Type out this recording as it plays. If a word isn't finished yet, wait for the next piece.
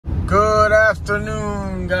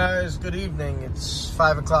afternoon, guys. Good evening. It's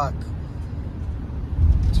 5 o'clock.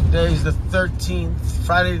 Today's the 13th,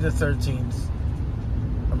 Friday the 13th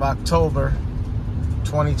of October,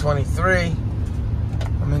 2023.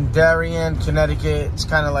 I'm in Darien, Connecticut. It's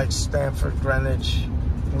kind of like Stamford, Greenwich,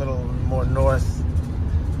 a little more north.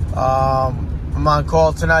 I'm on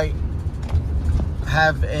call tonight.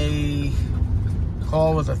 Have a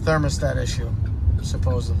call with a thermostat issue,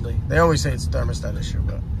 supposedly. They always say it's a thermostat issue,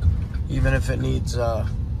 but even if it needs a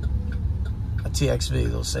TXV,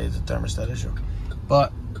 they'll say it's a thermostat issue.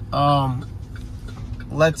 But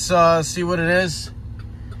let's see what it is.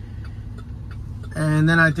 And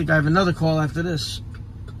then I think I have another call after this.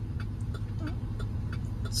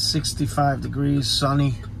 65 degrees,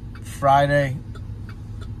 sunny, Friday,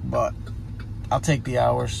 but I'll take the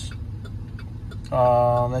hours.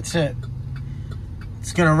 That's it.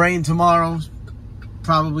 It's gonna rain tomorrow,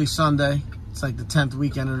 probably Sunday. It's like the 10th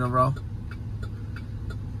weekend in a row.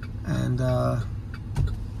 And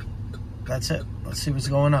that's it. Let's see what's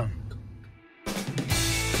going on.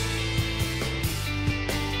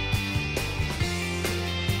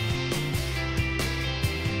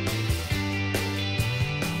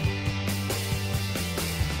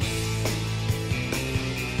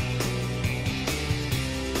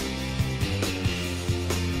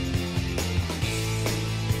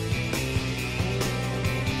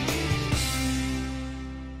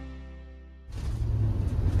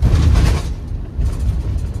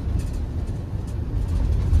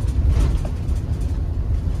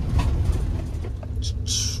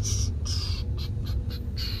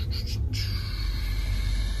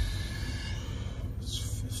 It's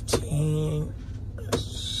 15,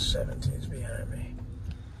 17's behind me.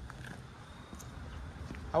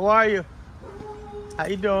 How are you? How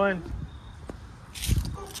you doing?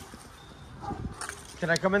 Can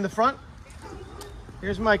I come in the front?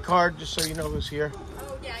 Here's my card, just so you know who's here.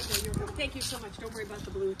 Oh, yeah, I know. Thank you so much. Don't worry about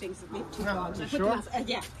the blue things that make two No, dogs. you sure?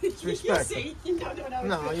 Yeah. It's respect.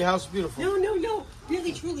 No, your house is beautiful. No.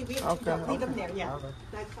 Really, truly, we have two dogs. Leave them there, yeah. Okay.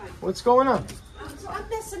 That's fine. What's going on? So I'm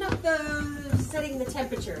messing up setting the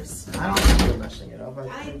temperatures. I don't think you're messing it up.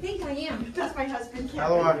 I think I am. That's my husband, Kevin.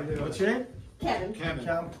 How are you? What's your name? Kevin.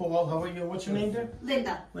 I'm Paul. How are you? What's your name, dear?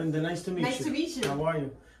 Linda. Linda, nice to meet you. Nice to meet you. How are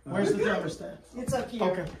you? Where's the thermostat? It's up here.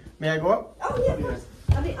 Okay. May I go up? Oh, yeah, of course.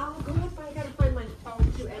 I'll go up. I gotta find my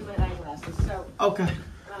phone too and my eyeglasses. So, Okay.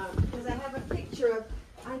 because I have a picture of,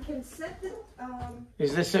 I can set the,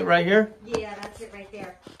 Is this it right here? yeah, that's it right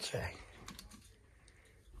there. Okay.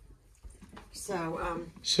 So,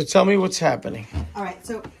 So tell me what's happening. all right.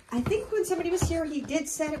 So I think when somebody was here, he did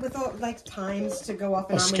set it with all, like, times to go off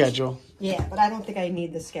and A on. schedule. Yeah, but I don't think I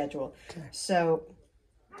need the schedule. Okay. So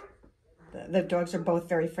the dogs are both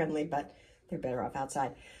very friendly, but they're better off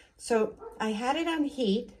outside. So I had it on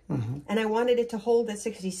heat, and I wanted it to hold at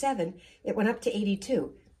 67. It went up to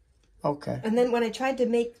 82. Okay. And then when I tried to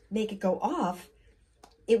make it go off,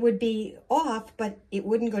 it would be off, but it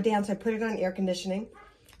wouldn't go down. So I put it on air conditioning,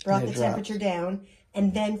 brought the temperature down,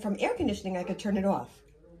 and then from air conditioning, I could turn it off.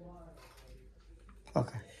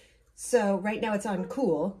 Okay. So right now it's on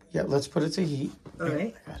cool. Yeah, let's put it to heat. All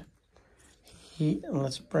right. I got it. Heat, and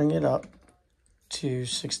let's bring it up to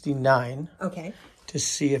 69. Okay. To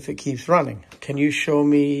see if it keeps running. Can you show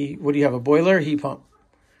me, what do you have, a boiler or heat pump?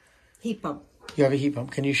 Heat pump. You have a heat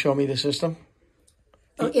pump. Can you show me the system?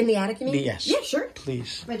 Oh, in the attic, you mean? Yes. Yeah, sure.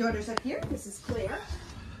 Please. My daughter's up here. This is Claire.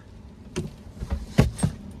 Be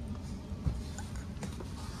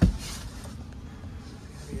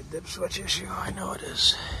a dip switch issue. I know it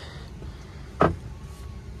is.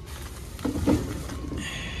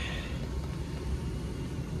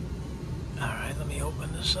 Alright, let me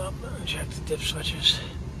open this up and check the dip switches.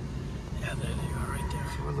 Yeah, there they are right there.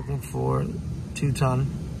 So we're looking for 2-ton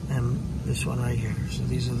and this one right here. So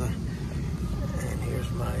these are the, and here's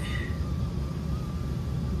my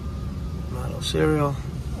model serial.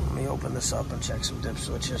 Let me open this up and check some dip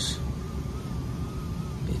switches.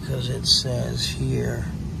 Because it says here,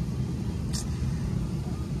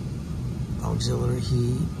 auxiliary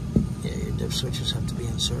heat. Yeah, your dip switches have to be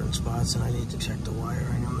in certain spots, and I need to check the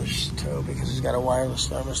wiring on this too because it's got a wireless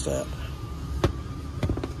thermostat.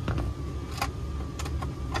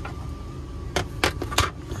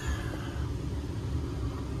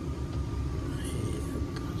 Yep,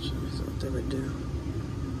 that's what I thought they would do.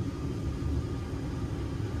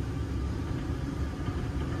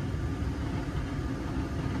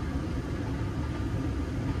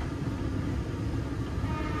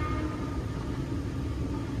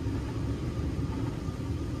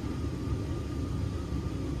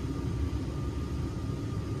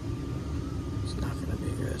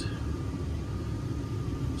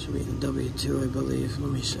 Should be in W2, I believe.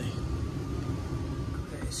 Let me see.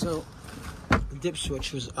 Okay, so the dip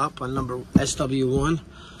switch was up on number SW1,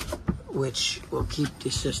 which will keep the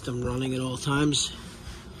system running at all times,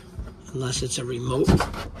 unless it's a remote.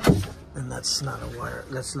 And that's not a wire.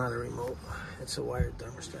 That's not a remote. It's a wired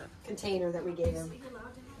thermostat. Container that we gave him.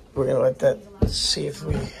 We're gonna let that see if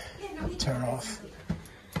we turn off.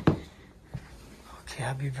 Okay,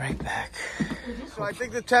 I'll be right back. So I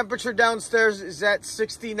think the temperature downstairs is at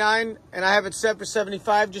 69, and I have it set for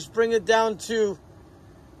 75. Just bring it down to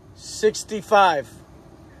 65,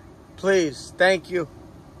 please. Thank you.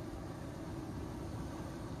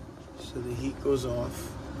 So the heat goes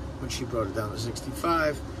off when she brought it down to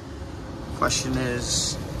 65. Question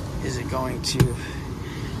is it going to,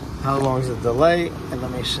 how long is the delay? And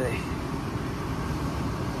let me see. I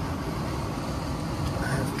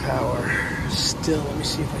have power still. Let me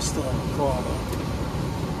see if I still have a call.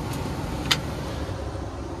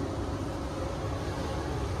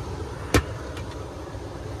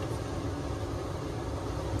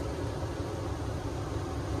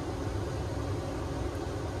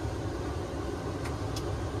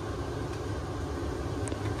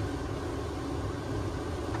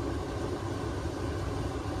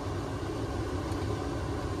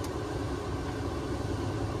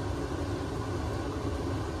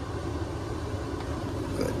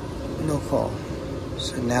 No call.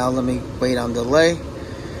 So now let me wait on delay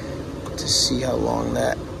to see how long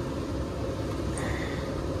that.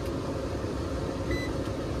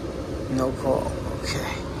 No call.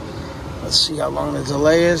 Okay. Let's see how long the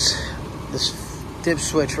delay is. This dip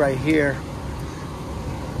switch right here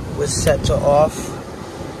was set to off,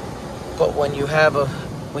 but when you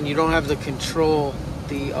don't have the control,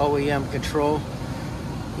 the OEM control,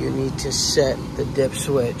 you need to set the dip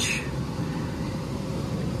switch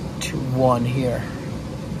to 1 here.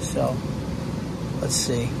 So let's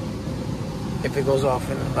see if it goes off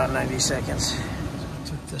in about 90 seconds. So we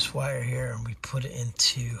took this wire here and we put it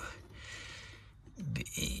into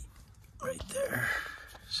B right there.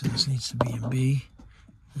 So this needs to be in B.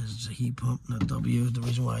 This is a heat pump, not W. The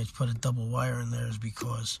reason why I put a double wire in there is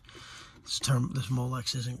because this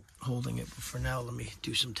Molex isn't holding it. But for now, let me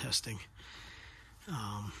do some testing.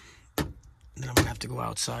 Then I'm gonna have to go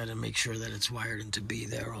outside and make sure that it's wired into B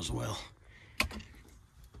there as well.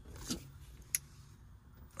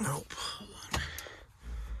 Nope. Hold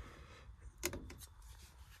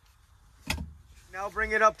on. Now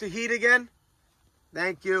bring it up to heat again.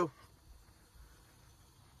 Thank you.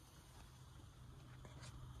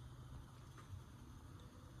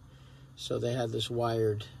 So they had this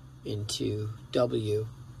wired into W.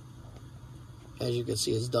 As you can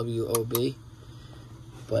see, it's WOB.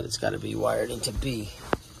 But it's got to be wired into B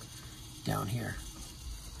down here.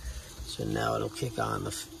 So now it'll kick on.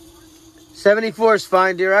 The 74 is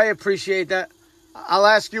fine, dear. I appreciate that. I'll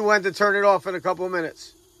ask you when to turn it off in a couple of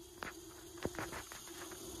minutes.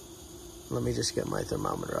 Let me just get my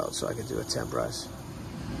thermometer out so I can do a temp rise.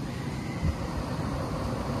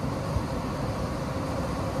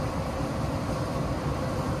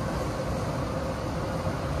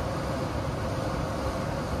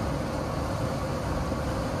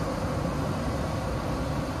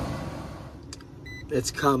 It's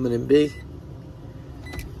common in B.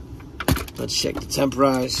 Let's check the temp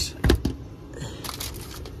rise.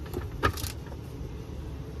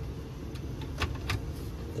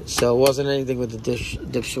 So it wasn't anything with the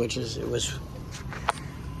dip switches. It was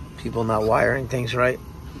people not wiring things right.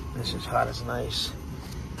 This is hot as nice.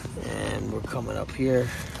 And we're coming up here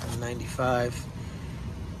on 95.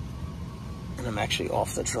 And I'm actually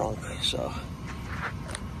off the trunk, so.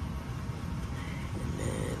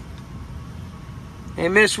 Hey,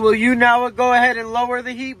 miss, will you now go ahead and lower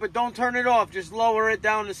the heat, but don't turn it off. Just lower it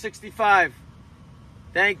down to 65.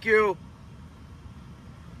 Thank you.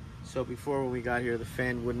 So before when we got here, the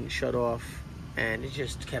fan wouldn't shut off, and it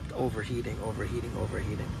just kept overheating.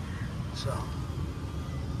 So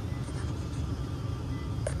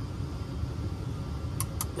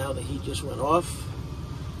now the heat just went off,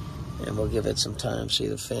 and we'll give it some time. See,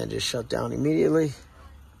 the fan just shut down immediately.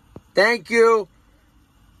 Thank you.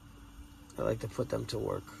 I like to put them to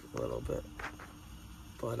work a little bit,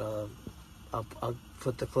 but I'll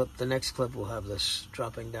put the clip. The next clip will have this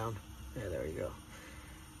dropping down. Yeah, there you go.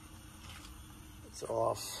 It's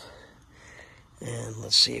off, and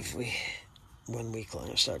let's see if when we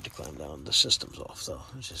start to climb down, the system's off. So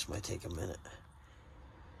it just might take a minute.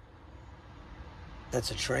 That's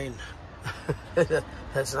a train.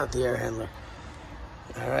 That's not the air handler.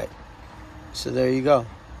 All right, so there you go.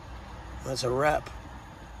 That's a wrap.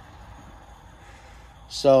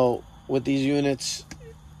 So with these units,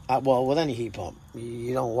 well, with any heat pump,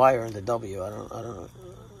 you don't wire in the W. I don't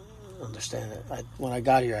understand it. When I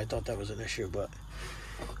got here, I thought that was an issue, but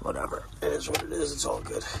whatever. It is what it is. It's all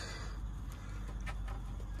good.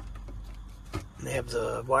 And they have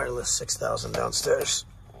the wireless 6000 downstairs.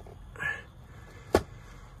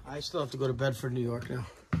 I still have to go to Bedford, New York now.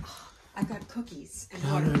 I got cookies and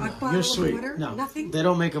water. No. You're sweet. Water? No, nothing. They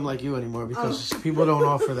don't make them like you anymore because people don't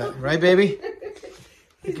offer that, right, baby?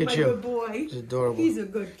 He's Look my at you. good boy. He's adorable. He's a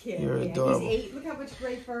good kid. You're adorable. He's 8. Look how much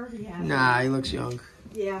gray fur he has. Nah, he looks young.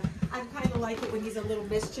 Yeah, I kind of like it when he's a little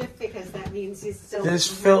mischief because that means he's still. This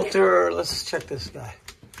filter. Let's check this guy.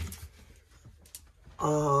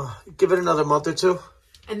 Give it another month or two.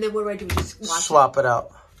 And then what do I do? Just wash swap it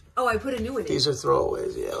out. Oh, I put a new one in. These are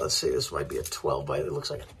throwaways. Yeah, let's see. This might be a 12 by. It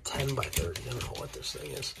looks like a 10 by 30. I don't know what this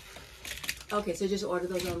thing is. Okay, so just order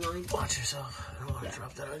those online. Watch yourself. I don't want to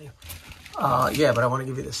drop that on you. Yeah, but I want to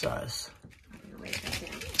give you the size. I'm gonna write that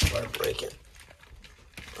down. Try to break it.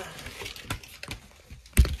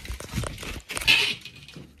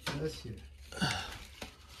 Bless you.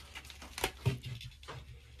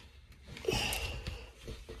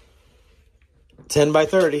 $10 by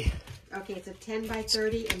 30. Okay, it's a 10 by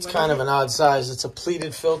 30. And It's kind of an odd size. It's a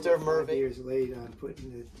pleated filter, 5 Mervyn. years late on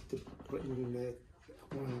putting the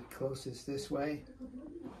one closest this way.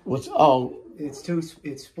 What's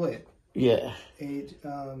It's split. Yeah.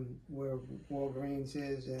 Where Walgreens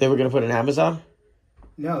is. And They were gonna put an Amazon.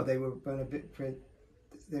 no, they were going to print.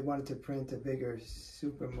 They wanted to print a bigger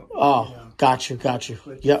supermarket. Oh, got you.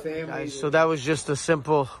 But Yep. the family Guys, so that was just a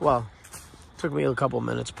simple. Well, took me a couple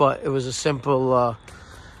minutes, but it was a simple.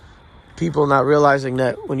 People not realizing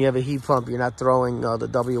that when you have a heat pump, you're not throwing the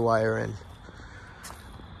W wire in.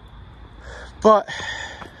 But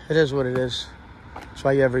it is what it is. That's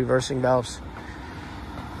why you have reversing valves.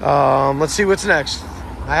 Let's see what's next.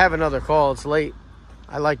 I have another call. It's late.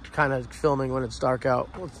 I like kind of filming when it's dark out.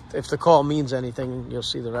 If the call means anything, you'll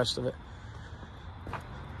see the rest of it.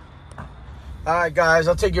 All right, guys.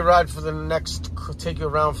 I'll take you around for the next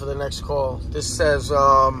call. This says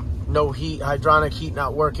no heat, hydronic heat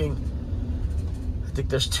not working. I think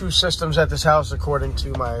there's 2 systems at this house, according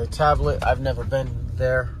to my tablet. I've never been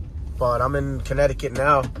there, but I'm in Connecticut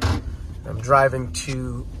now. I'm driving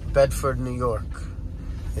to Bedford, New York.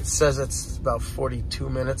 It says it's about 42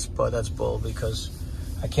 minutes, but that's bull because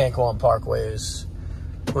I can't go on parkways.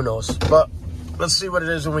 Who knows? But let's see what it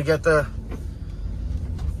is when we get there.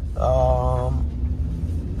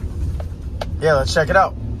 Yeah, let's check it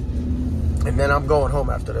out. And then I'm going home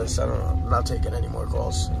after this. I don't know. I'm not taking any more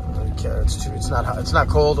calls. I don't care. It's not hot. It's not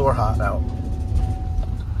cold or hot out.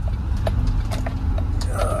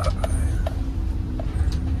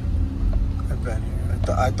 I've been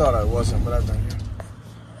here. I thought I wasn't, but I've been here.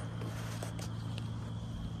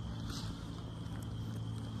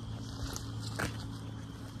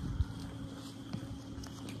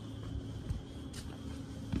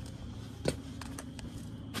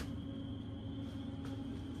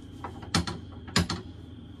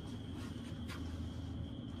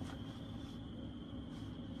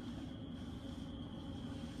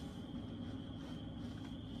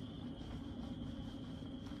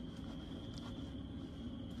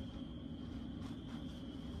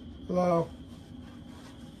 Hello?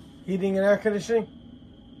 Heating and air conditioning?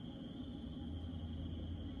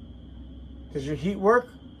 Does your heat work?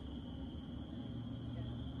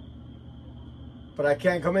 But I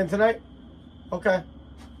can't come in tonight? Okay.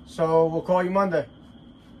 So we'll call you Monday.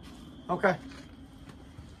 Okay.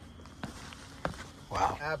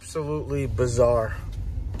 Wow. Absolutely bizarre.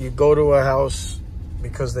 You go to a house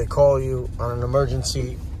because they call you on an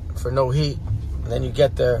emergency for no heat, and then you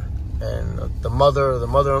get there and the mother or the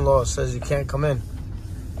mother-in-law says you can't come in.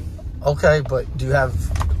 Okay, but do you have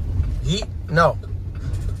heat? No.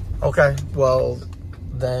 Okay, well,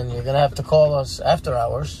 then you're going to have to call us after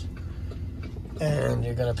hours, and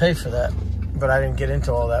you're going to pay for that. But I didn't get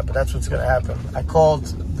into all that, but that's what's going to happen. I called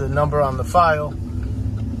the number on the file,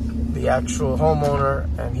 the actual homeowner,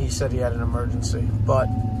 and he said he had an emergency. But,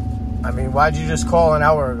 I mean, why'd you just call an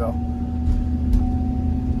hour ago?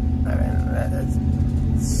 I mean,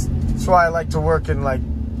 that's why I like to work in, like,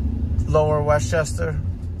 Lower Westchester,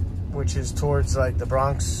 which is towards, like, the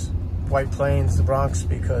Bronx, White Plains, the Bronx,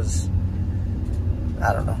 because,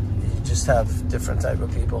 I don't know, you just have different type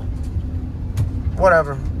of people.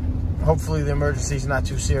 Whatever. Hopefully the emergency is not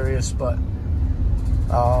too serious, but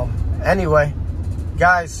anyway,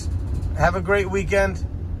 guys, have a great weekend.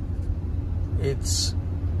 It's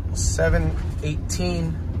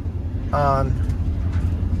 7:18 on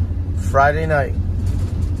Friday night.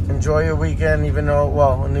 Enjoy your weekend, even though,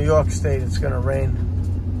 well, in New York State, it's going to rain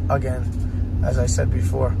again, as I said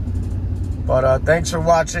before. But thanks for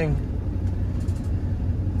watching.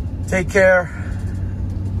 Take care.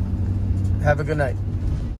 Have a good night.